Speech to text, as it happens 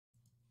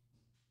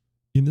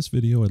In this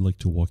video, I'd like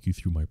to walk you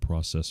through my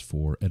process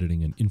for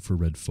editing an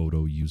infrared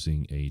photo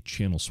using a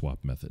channel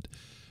swap method.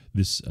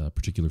 This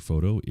particular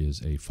photo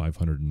is a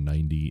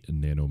 590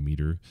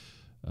 nanometer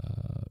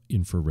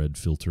infrared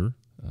filter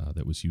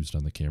that was used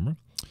on the camera,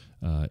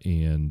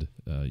 and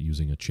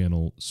using a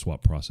channel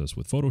swap process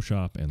with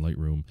Photoshop and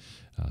Lightroom,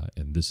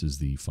 and this is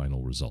the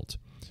final result.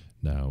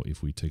 Now,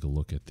 if we take a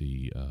look at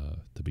the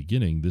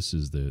beginning, this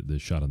is the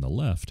shot on the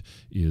left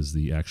is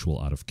the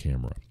actual out of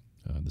camera.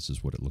 This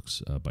is what it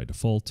looks by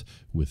default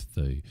with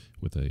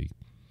a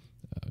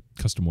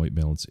custom white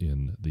balance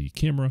in the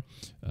camera.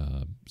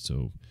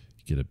 So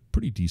you get a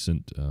pretty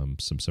decent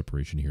some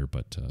separation here,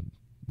 but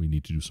we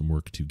need to do some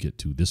work to get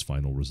to this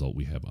final result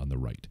we have on the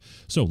right.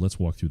 So let's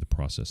walk through the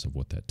process of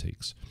what that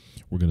takes.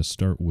 We're going to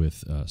start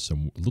with a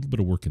little bit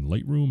of work in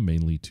Lightroom,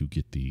 mainly to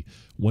get the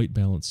white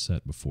balance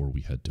set before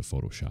we head to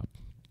Photoshop.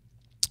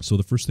 So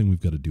the first thing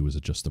we've got to do is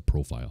adjust the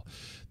profile.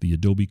 The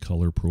Adobe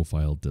Color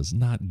profile does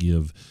not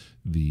give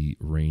the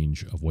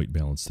range of white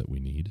balance that we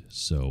need.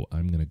 So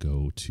I'm going to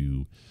go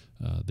to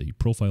the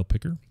profile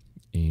picker,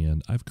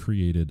 and I've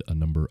created a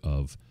number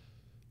of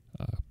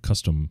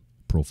custom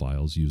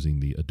profiles using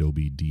the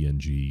Adobe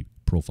DNG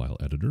profile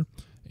editor,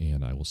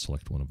 and I will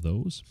select one of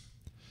those.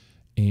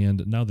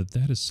 And now that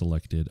that is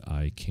selected,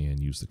 I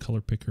can use the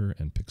color picker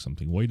and pick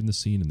something white in the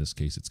scene. In this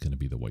case, it's going to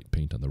be the white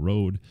paint on the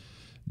road.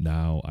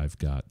 Now I've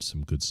got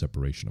some good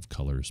separation of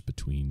colors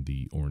between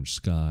the orange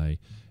sky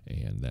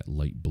and that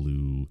light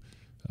blue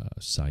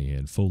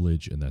cyan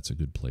foliage, and that's a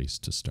good place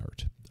to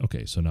start.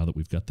 Okay, so now that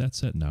we've got that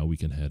set, now we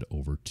can head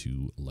over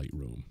to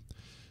Lightroom.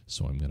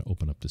 So I'm going to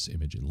open up this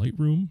image in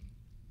Lightroom,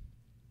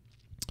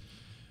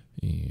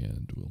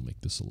 and we'll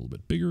make this a little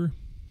bit bigger.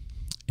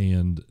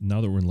 And now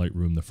that we're in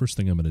Lightroom, the first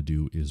thing I'm going to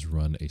do is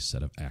run a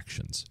set of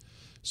actions.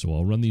 So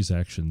I'll run these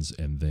actions,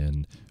 and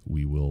then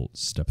we will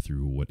step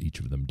through what each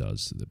of them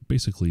does.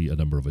 Basically, a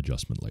number of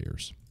adjustment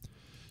layers.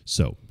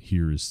 So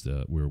here is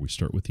where we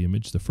start with the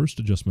image. The first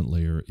adjustment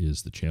layer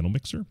is the channel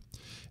mixer,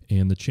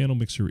 and the channel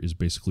mixer is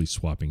basically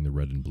swapping the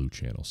red and blue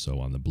channel. So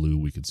on the blue,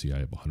 we can see I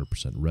have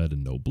 100% red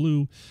and no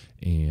blue,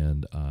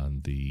 and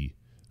on the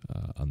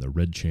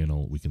red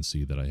channel, we can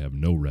see that I have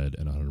no red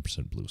and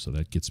 100% blue. So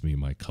that gets me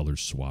my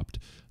colors swapped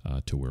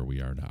to where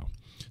we are now.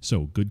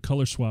 So good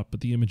color swap, but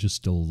the image is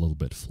still a little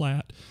bit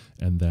flat,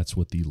 and that's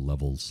what the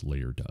levels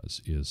layer does,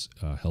 is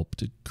help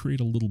to create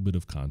a little bit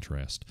of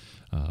contrast,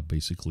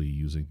 basically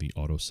using the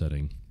auto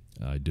setting.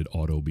 I did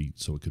auto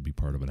so it could be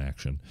part of an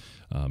action,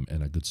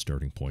 and a good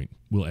starting point.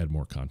 We'll add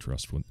more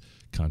contrast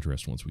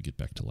once we get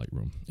back to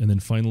Lightroom. And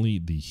then finally,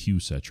 the hue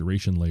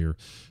saturation layer.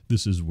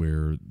 This is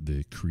where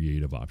the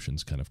creative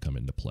options kind of come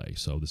into play.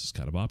 So this is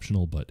kind of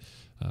optional, but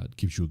it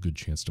gives you a good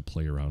chance to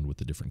play around with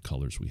the different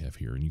colors we have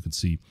here. And you can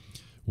see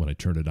when I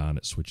turn it on,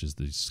 it switches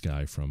the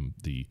sky from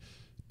the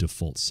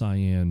default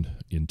cyan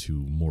into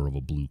more of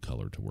a blue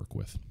color to work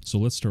with. So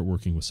let's start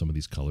working with some of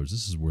these colors.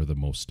 This is where the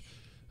most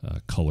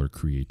color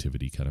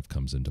creativity kind of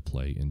comes into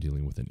play in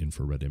dealing with an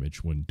infrared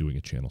image when doing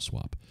a channel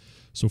swap.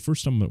 So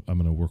first I'm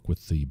going to work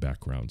with the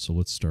background. So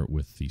let's start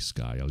with the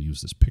sky. I'll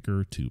use this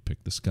picker to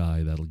pick the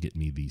sky. That'll get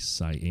me the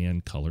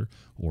cyan color,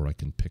 or I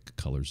can pick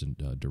colors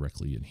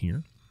directly in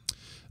here.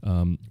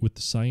 With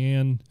the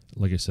cyan,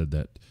 like I said,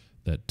 that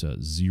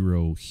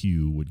zero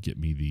hue would get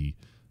me the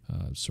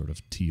sort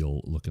of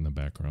teal look in the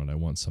background. I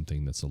want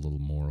something that's a little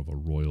more of a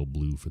royal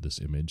blue for this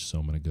image, so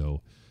I'm going to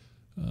go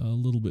a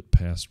little bit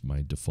past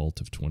my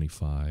default of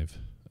 25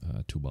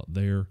 to about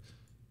there.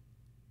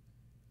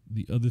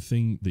 The other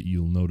thing that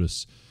you'll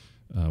notice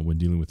when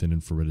dealing with an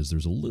infrared is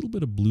there's a little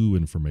bit of blue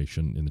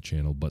information in the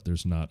channel, but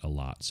there's not a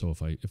lot. So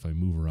if I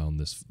move around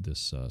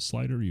this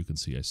slider, you can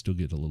see I still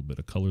get a little bit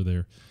of color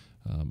there.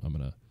 I'm going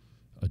to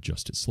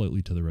adjust it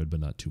slightly to the red,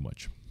 but not too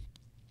much.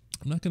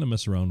 I'm not going to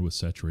mess around with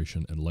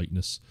saturation and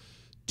lightness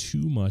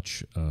too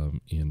much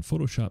in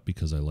Photoshop,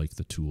 because I like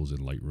the tools in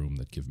Lightroom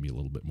that give me a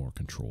little bit more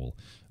control.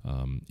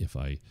 If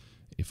I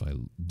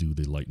do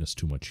the lightness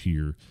too much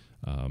here,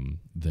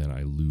 then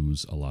I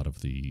lose a lot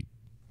of the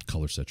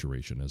color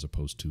saturation as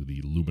opposed to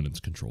the luminance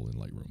control in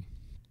Lightroom.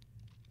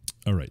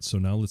 All right, so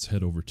now let's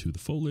head over to the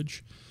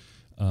foliage.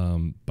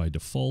 By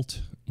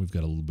default, we've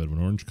got a little bit of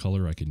an orange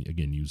color. I can,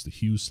 again, use the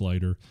hue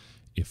slider.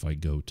 If I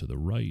go to the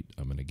right,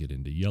 I'm going to get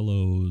into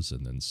yellows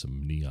and then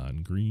some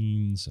neon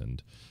greens.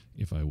 And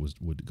if I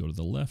would go to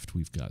the left,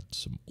 we've got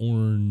some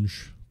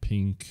orange,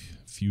 pink,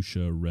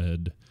 fuchsia,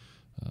 red,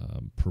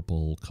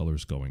 purple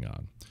colors going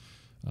on.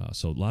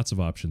 So lots of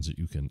options that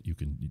you can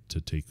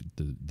to take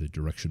the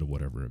direction of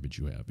whatever image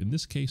you have. In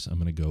this case, I'm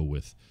going to go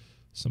with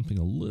something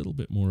a little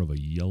bit more of a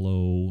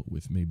yellow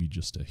with maybe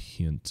just a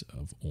hint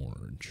of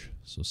orange.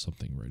 So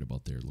something right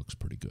about there looks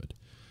pretty good.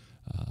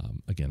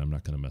 Again, I'm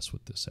not going to mess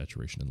with the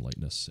saturation and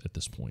lightness at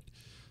this point.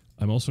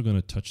 I'm also going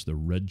to touch the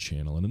red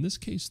channel. And in this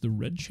case, the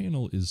red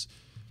channel is,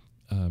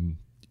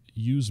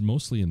 used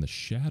mostly in the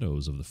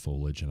shadows of the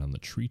foliage and on the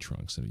tree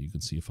trunks. And you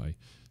can see if I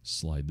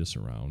slide this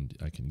around,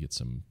 I can get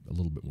a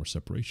little bit more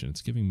separation.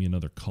 It's giving me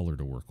another color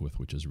to work with,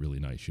 which is really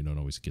nice. You don't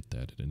always get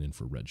that in an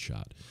infrared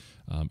shot.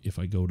 If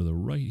I go to the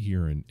right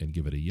here and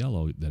give it a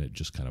yellow, then it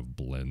just kind of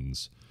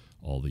blends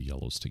all the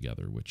yellows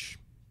together, which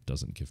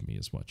doesn't give me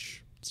as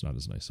much. It's not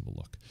as nice of a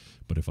look.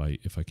 But if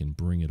I can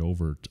bring it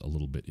over a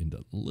little bit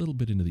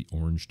into the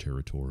orange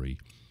territory,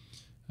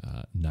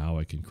 now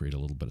I can create a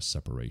little bit of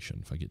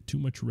separation. If I get too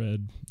much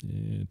red,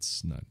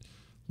 it's not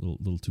a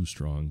little too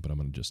strong, but I'm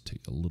going to just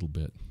take a little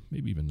bit,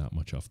 maybe even not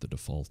much off the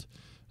default,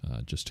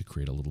 just to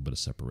create a little bit of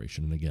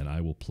separation. And again,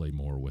 I will play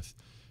more with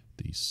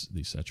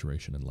the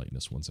saturation and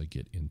lightness once I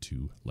get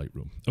into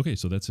Lightroom. Okay,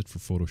 so that's it for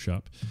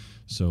Photoshop.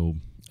 So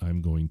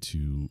I'm going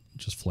to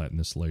just flatten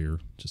this layer,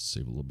 just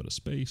save a little bit of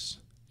space,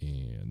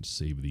 and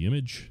save the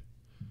image.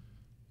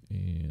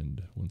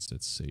 And once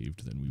that's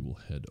saved, then we will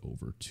head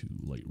over to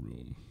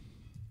Lightroom.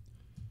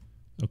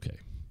 Okay,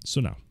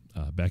 so now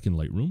back in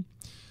Lightroom,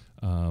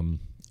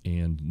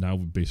 and now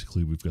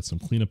basically we've got some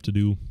cleanup to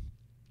do,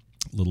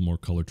 a little more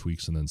color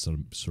tweaks, and then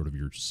some of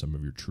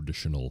your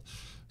traditional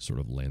sort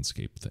of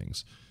landscape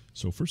things.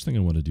 So first thing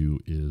I want to do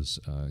is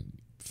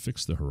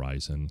fix the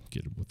horizon.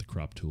 With the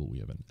crop tool, we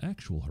have an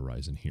actual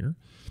horizon here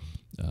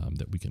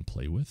that we can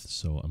play with.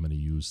 So I'm going to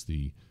use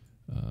the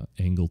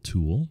angle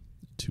tool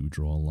to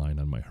draw a line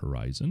on my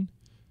horizon,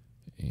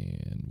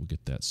 and we'll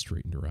get that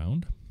straightened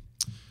around.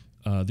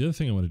 The other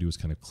thing I want to do is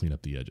kind of clean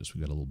up the edges.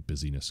 We've got a little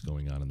busyness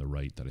going on the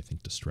right that I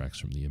think distracts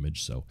from the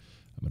image. So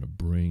I'm going to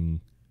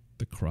bring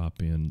the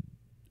crop in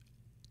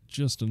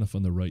just enough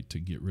on the right to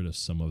get rid of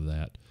some of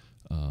that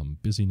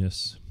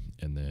busyness.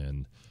 And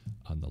then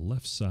on the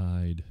left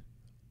side,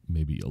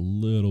 maybe a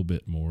little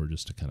bit more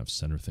just to kind of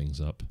center things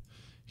up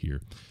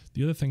here.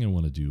 The other thing I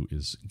want to do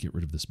is get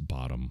rid of this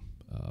bottom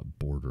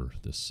border,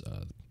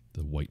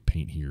 the white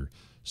paint here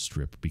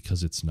strip,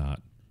 because it's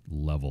not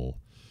level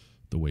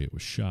the way it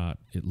was shot.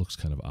 It looks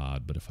kind of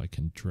odd, but if I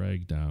can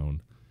drag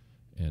down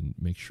and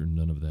make sure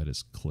none of that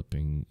is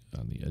clipping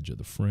on the edge of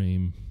the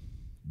frame,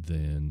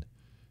 then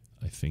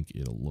I think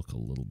it'll look a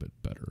little bit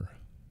better.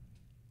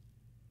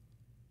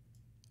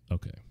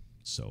 Okay,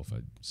 so if I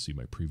see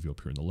my preview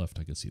up here on the left,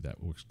 I can see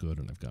that works good,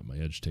 and I've got my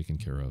edge taken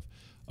care of.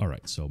 All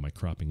right, so my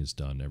cropping is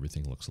done.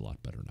 Everything looks a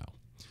lot better now.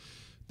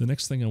 The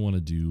next thing I want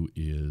to do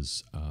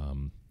is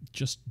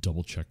just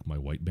double check my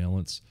white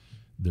balance.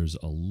 There's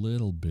a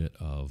little bit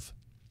of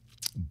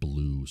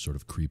blue sort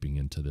of creeping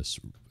into this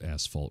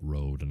asphalt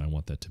road, and I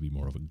want that to be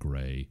more of a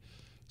gray.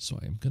 So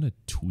I'm going to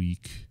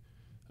tweak.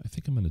 I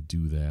think I'm going to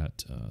do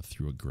that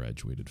through a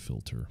graduated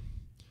filter.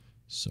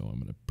 So I'm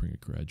going to bring a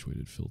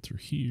graduated filter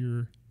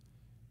here,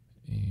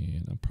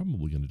 and I'm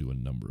probably going to do a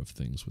number of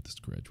things with this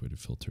graduated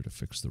filter to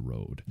fix the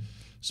road.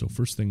 So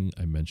first thing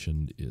I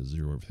mentioned is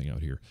zero everything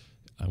out here.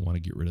 I want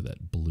to get rid of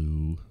that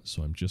blue,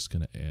 so I'm just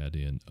going to add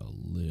in a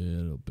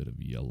little bit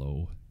of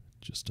yellow,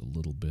 just a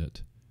little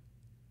bit.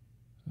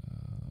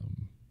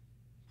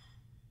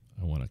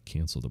 I want to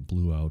cancel the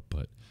blue out,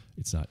 but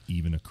it's not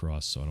even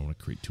across, so I don't want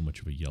to create too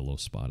much of a yellow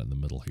spot in the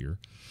middle here.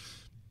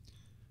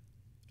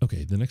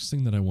 Okay, the next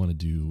thing that I want to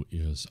do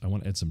is I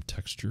want to add some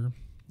texture.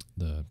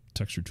 The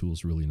texture tool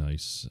is really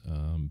nice,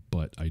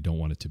 but I don't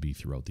want it to be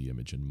throughout the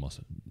image and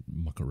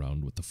muck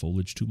around with the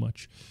foliage too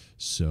much.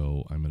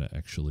 So I'm going to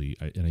actually,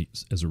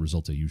 as a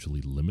result, I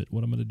usually limit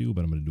what I'm going to do,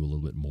 but I'm going to do a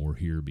little bit more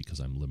here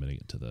because I'm limiting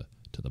it to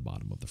the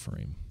bottom of the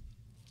frame.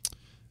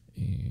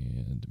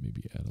 And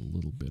maybe add a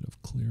little bit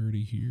of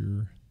clarity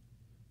here.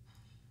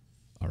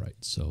 All right,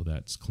 so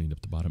that's cleaned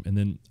up the bottom. And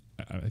then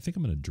I think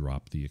I'm going to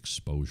drop the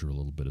exposure a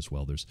little bit as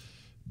well. There's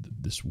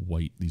these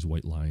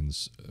white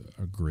lines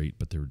are great,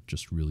 but they're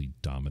just really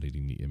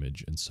dominating the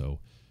image. And so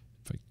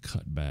if I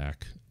cut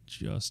back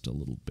just a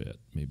little bit,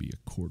 maybe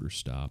a quarter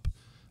stop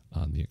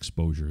on the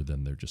exposure,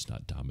 then they're just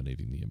not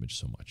dominating the image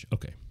so much.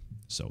 Okay,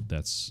 so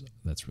that's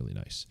really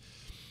nice.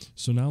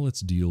 So now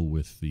let's deal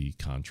with the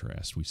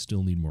contrast. We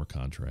still need more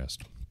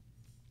contrast.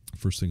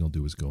 First thing I'll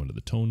do is go into the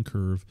tone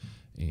curve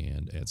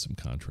and add some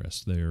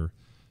contrast there.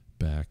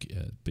 Back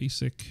at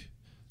basic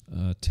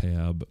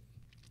tab,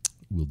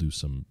 we'll do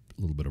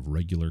a little bit of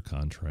regular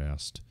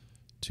contrast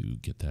to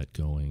get that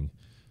going.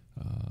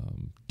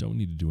 Don't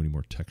need to do any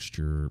more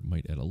texture.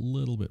 Might add a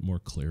little bit more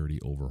clarity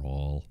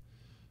overall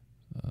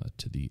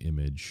to the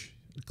image.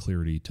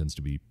 Clarity tends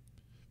to be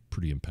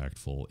pretty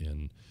impactful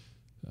in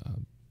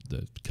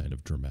the kind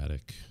of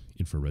dramatic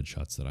infrared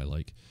shots that I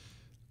like.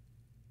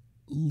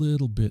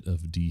 Little bit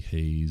of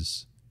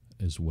dehaze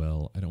as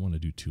well. I don't want to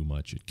do too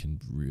much. It can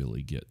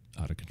really get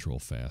out of control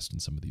fast in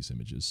some of these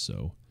images,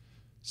 so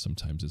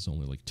sometimes it's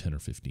only like 10 or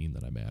 15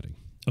 that I'm adding.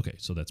 Okay,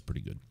 so that's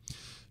pretty good.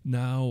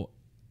 Now,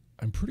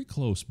 I'm pretty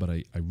close, but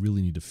I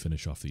really need to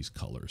finish off these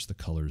colors. The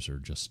colors are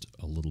just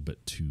a little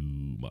bit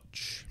too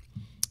much.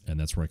 And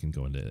that's where I can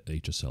go into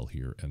HSL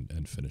here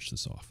and finish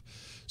this off.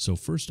 So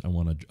first I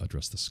want to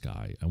address the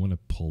sky. I want to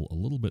pull a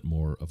little bit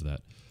more of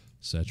that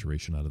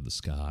saturation out of the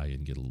sky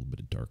and get a little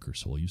bit darker.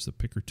 So I'll use the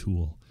picker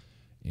tool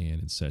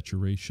And in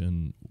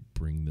saturation, we'll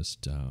bring this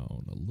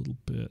down a little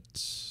bit,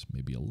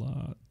 maybe a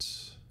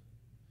lot.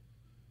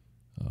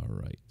 All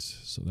right,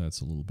 so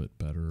that's a little bit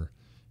better.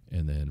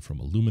 And then from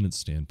a luminance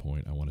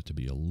standpoint, I want it to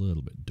be a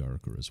little bit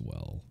darker as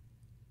well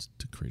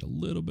to create a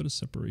little bit of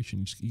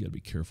separation. You got to be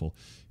careful.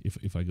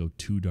 If I go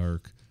too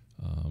dark,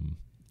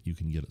 you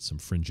can get some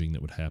fringing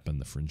that would happen.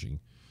 The fringing,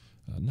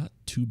 not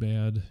too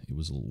bad. It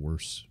was a little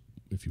worse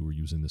if you were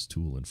using this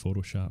tool in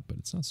Photoshop, but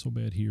it's not so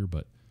bad here.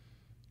 But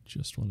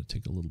just want to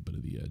take a little bit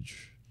of the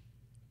edge.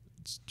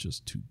 It's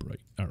just too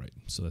bright. All right,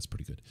 so that's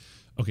pretty good.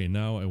 Okay,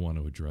 now I want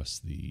to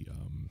address the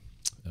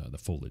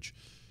foliage.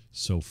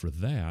 So for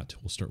that,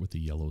 we'll start with the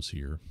yellows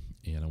here,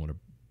 and I want to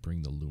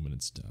bring the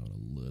luminance down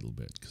a little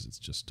bit because it's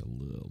just a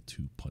little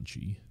too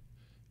punchy.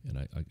 And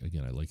I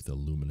like the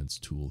luminance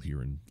tool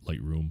here in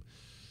Lightroom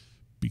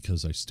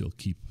because I still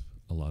keep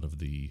a lot of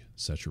the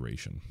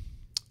saturation,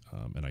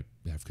 and I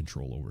have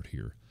control over it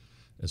here,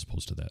 as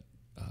opposed to that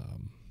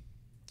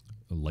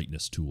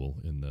lightness tool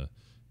in the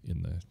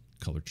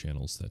color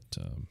channels that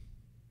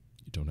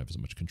you don't have as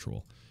much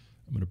control.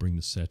 I'm going to bring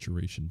the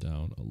saturation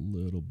down a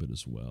little bit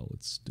as well.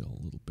 It's still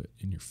a little bit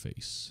in your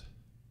face.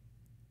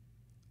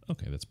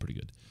 Okay, that's pretty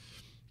good.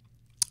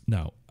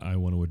 Now, I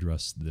want to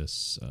address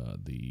this,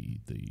 the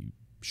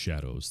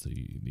shadows,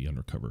 the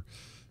undercover.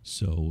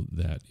 So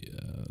that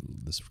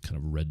this kind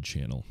of red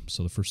channel.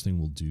 So the first thing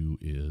we'll do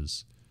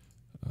is,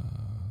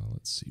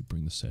 let's see,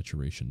 bring the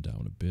saturation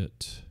down a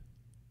bit.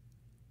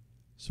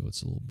 So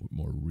it's a little bit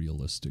more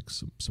realistic,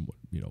 somewhat,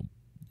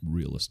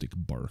 realistic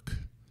bark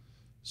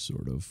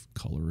sort of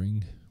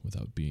coloring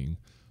without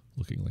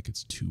looking like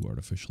it's too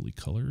artificially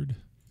colored.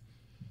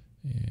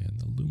 And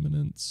the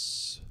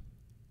luminance,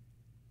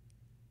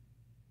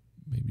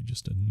 maybe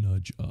just a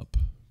nudge up,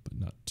 but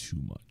not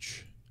too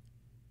much.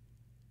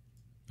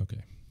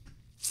 Okay.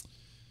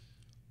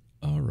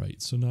 All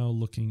right, so now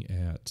looking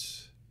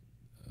at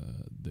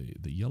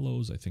the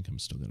yellows, I think I'm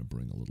still going to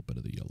bring a little bit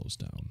of the yellows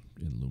down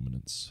in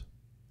luminance,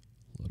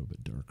 a little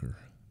bit darker.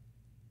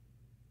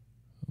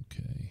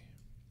 Okay.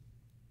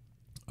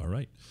 All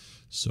right,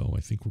 so I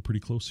think we're pretty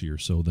close here.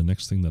 So the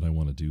next thing that I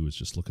want to do is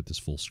just look at this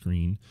full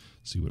screen,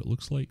 see what it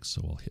looks like.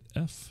 So I'll hit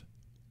F,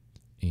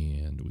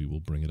 and we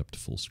will bring it up to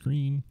full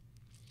screen.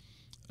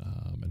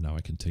 And now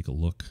I can take a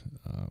look,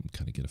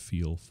 kind of get a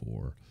feel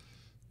for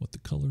what the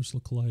colors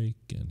look like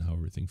and how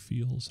everything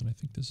feels. And I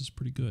think this is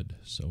pretty good.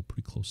 So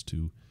pretty close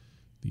to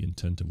the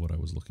intent of what I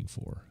was looking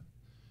for.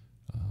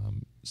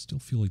 Still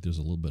feel like there's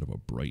a little bit of a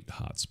bright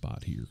hot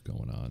spot here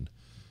going on.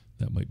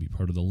 That might be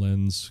part of the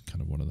lens.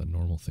 Kind of one of the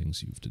normal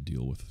things you have to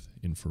deal with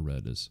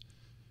infrared is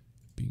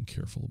being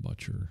careful about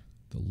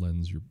the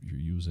lens you're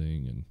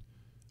using and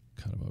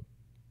kind of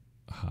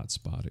a hot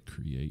spot it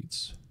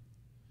creates.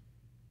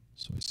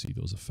 So I see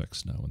those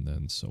effects now and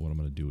then. So what I'm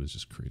going to do is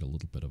just create a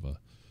little bit of a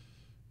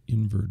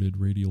inverted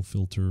radial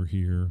filter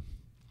here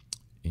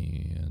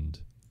and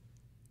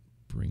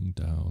bring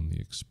down the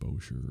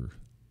exposure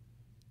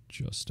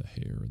just a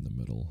hair in the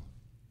middle.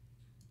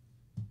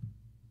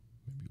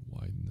 Maybe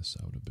widen this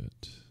out a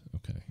bit.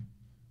 Okay,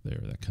 there,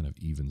 that kind of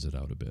evens it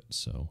out a bit,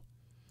 so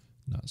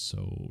not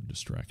so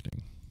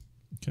distracting.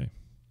 Okay,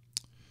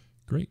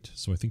 great.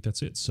 So I think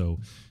that's it. So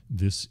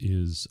this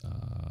is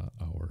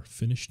our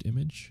finished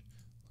image.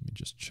 Let me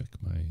just check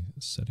my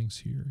settings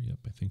here. Yep,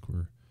 I think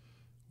we're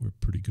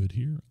pretty good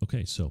here.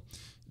 Okay, so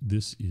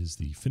this is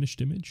the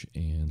finished image,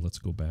 and let's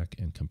go back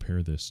and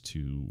compare this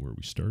to where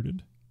we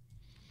started.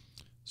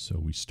 So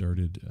we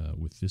started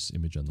with this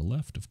image on the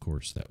left. Of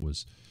course, that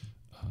was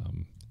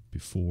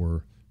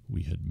before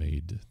we had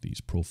made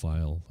these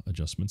profile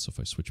adjustments. So if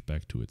I switch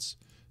back to its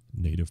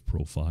native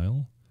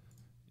profile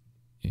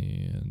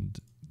and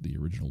the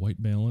original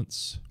white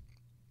balance,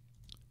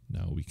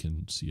 now we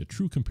can see a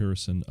true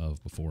comparison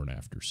of before and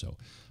after. So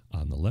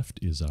on the left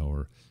is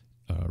our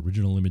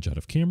original image out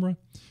of camera,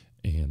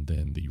 and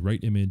then the right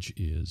image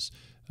is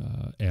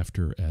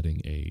after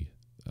adding a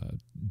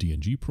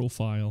DNG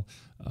profile,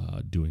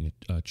 doing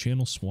a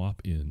channel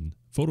swap in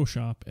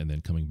Photoshop, and then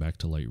coming back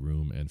to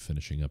Lightroom and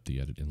finishing up the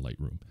edit in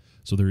Lightroom.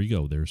 So there you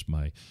go. There's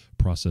my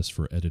process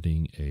for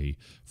editing a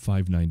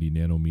 590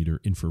 nanometer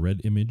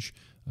infrared image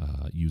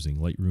using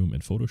Lightroom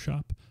and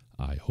Photoshop.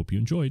 I hope you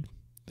enjoyed.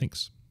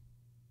 Thanks.